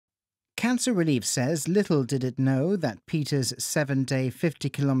Cancer Relief says little did it know that Peter's 7-day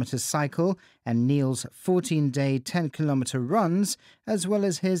 50-kilometre cycle and Neil's 14-day 10-kilometre runs, as well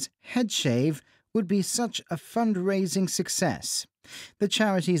as his head shave, would be such a fundraising success. The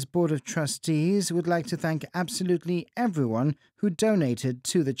charity's Board of Trustees would like to thank absolutely everyone who donated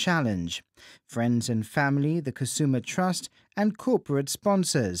to the challenge: friends and family, the Kusuma Trust, and corporate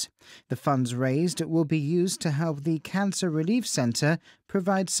sponsors. The funds raised will be used to help the Cancer Relief Centre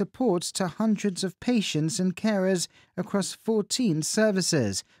provide support to hundreds of patients and carers across 14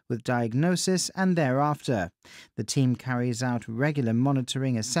 services, with diagnosis and thereafter. The team carries out regular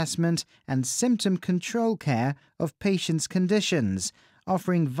monitoring, assessment, and symptom control care of patients' conditions,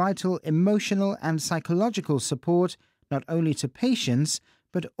 offering vital emotional and psychological support not only to patients,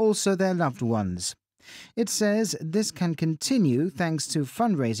 but also their loved ones. It says this can continue thanks to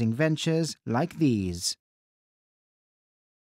fundraising ventures like these.